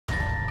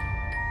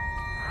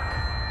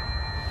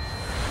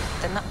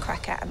The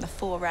Nutcracker and the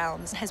Four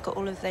Realms has got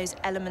all of those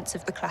elements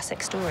of the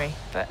classic story,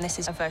 but this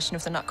is a version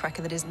of the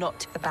Nutcracker that is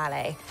not the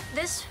ballet.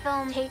 This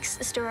film takes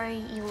the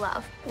story you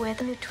love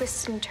with new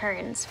twists and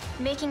turns,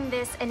 making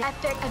this an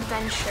epic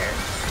adventure.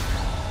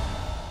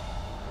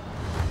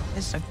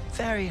 There's a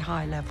very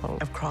high level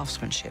of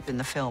craftsmanship in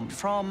the film,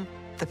 from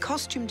the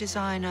costume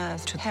designer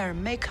to hair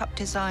and makeup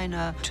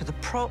designer to the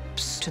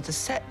props to the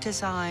set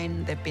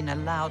design. They've been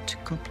allowed to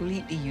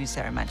completely use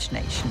their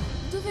imagination.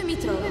 Dove mi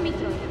trovo?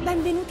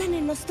 Benvenuta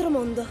nel nostro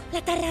mondo, la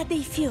terra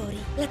dei fiori,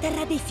 la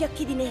terra dei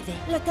fiocchi di neve,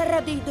 la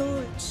terra dei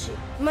dolci.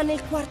 Ma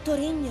nel Quarto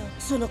Regno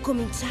sono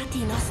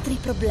cominciati i nostri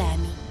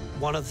problemi.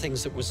 One of the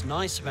things that was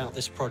nice about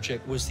this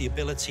project was the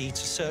ability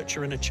to search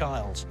your inner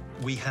child.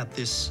 We had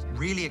this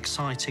really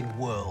exciting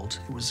world.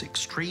 It was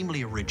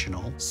extremely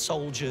original.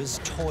 Soldiers,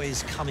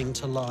 toys coming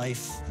to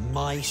life,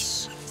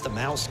 mice, the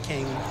Mouse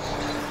King.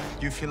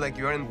 You feel like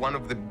you're in one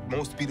of the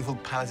most beautiful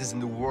palaces in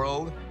the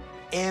world.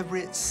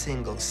 Every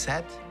single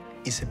set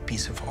is a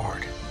piece of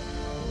art.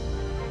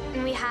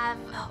 And we have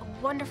a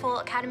wonderful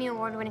Academy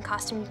Award-winning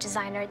costume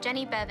designer,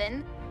 Jenny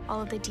Bevan.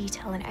 All of the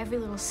detail in every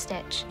little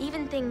stitch,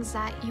 even things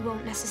that you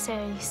won't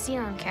necessarily see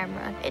on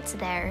camera, it's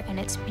there and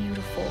it's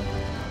beautiful.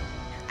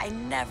 I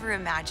never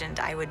imagined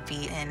I would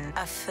be in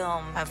a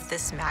film of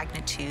this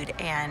magnitude,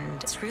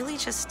 and it's really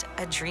just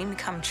a dream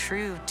come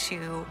true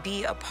to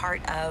be a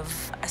part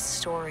of a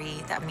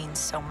story that means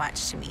so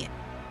much to me.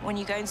 When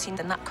you go and see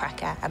the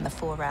Nutcracker and the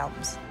Four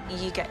Realms,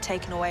 you get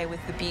taken away with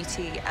the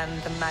beauty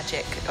and the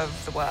magic of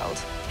the world.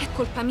 È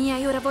colpa mia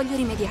e ora voglio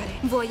rimediare.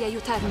 Vuoi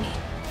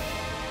aiutarmi?